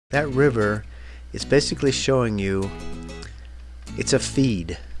That river is basically showing you, it's a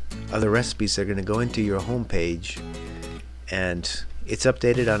feed of the recipes that are going to go into your home page, and it's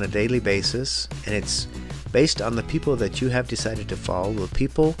updated on a daily basis, and it's based on the people that you have decided to follow, the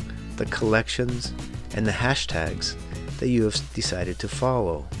people, the collections, and the hashtags that you have decided to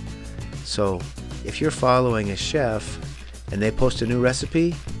follow. So if you're following a chef and they post a new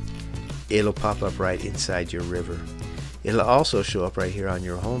recipe, it'll pop up right inside your river. It'll also show up right here on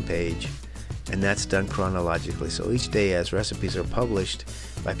your home page, and that's done chronologically. So each day as recipes are published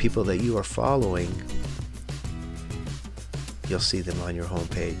by people that you are following, you'll see them on your home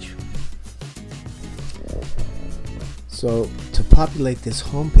page. So to populate this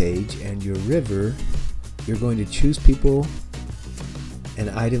home page and your river, you're going to choose people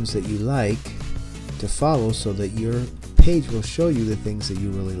and items that you like to follow so that your page will show you the things that you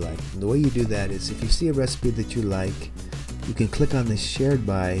really like. And the way you do that is, if you see a recipe that you like, you can click on the shared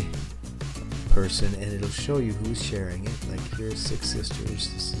by person and it'll show you who's sharing it. Like here's Six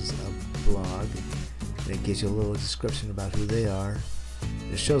Sisters, this is a blog, and it gives you a little description about who they are.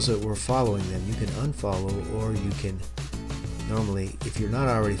 It shows that we're following them. You can unfollow, or you can, normally if you're not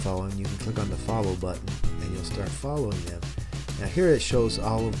already following, you can click on the follow button and you'll start following them. Now here it shows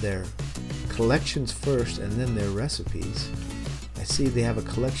all of their collections first and then their recipes. I see they have a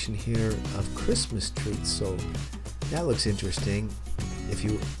collection here of Christmas treats, so that looks interesting. If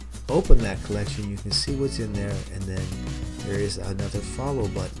you open that collection, you can see what's in there, and then there is another follow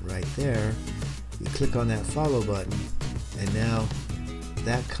button right there. You click on that follow button, and now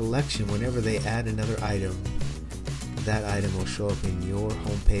that collection, whenever they add another item, that item will show up in your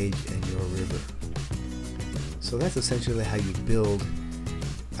home page and your river. So that's essentially how you build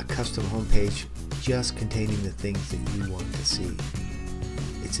a custom home page just containing the things that you want to see.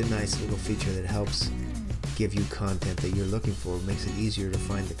 It's a nice little feature that helps give you content that you're looking for. It makes it easier to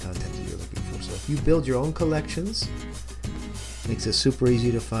find the content that you're looking for. So if you build your own collections, it makes it super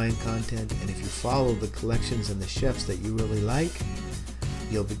easy to find content, and if you follow the collections and the chefs that you really like,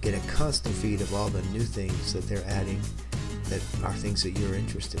 you'll get a constant feed of all the new things that they're adding that are things that you're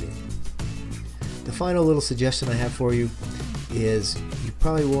interested in. The final little suggestion I have for you is you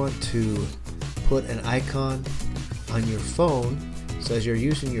probably want to put an icon on your phone, so as you're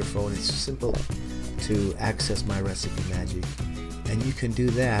using your phone, it's simple to access MyRecipeMagic, and you can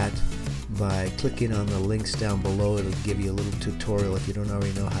do that by clicking on the links down below. It'll give you a little tutorial if you don't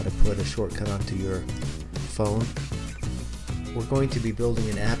already know how to put a shortcut onto your phone. We're going to be building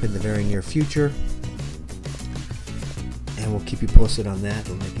an app in the very near future, and we'll keep you posted on that.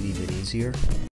 It'll make it even easier.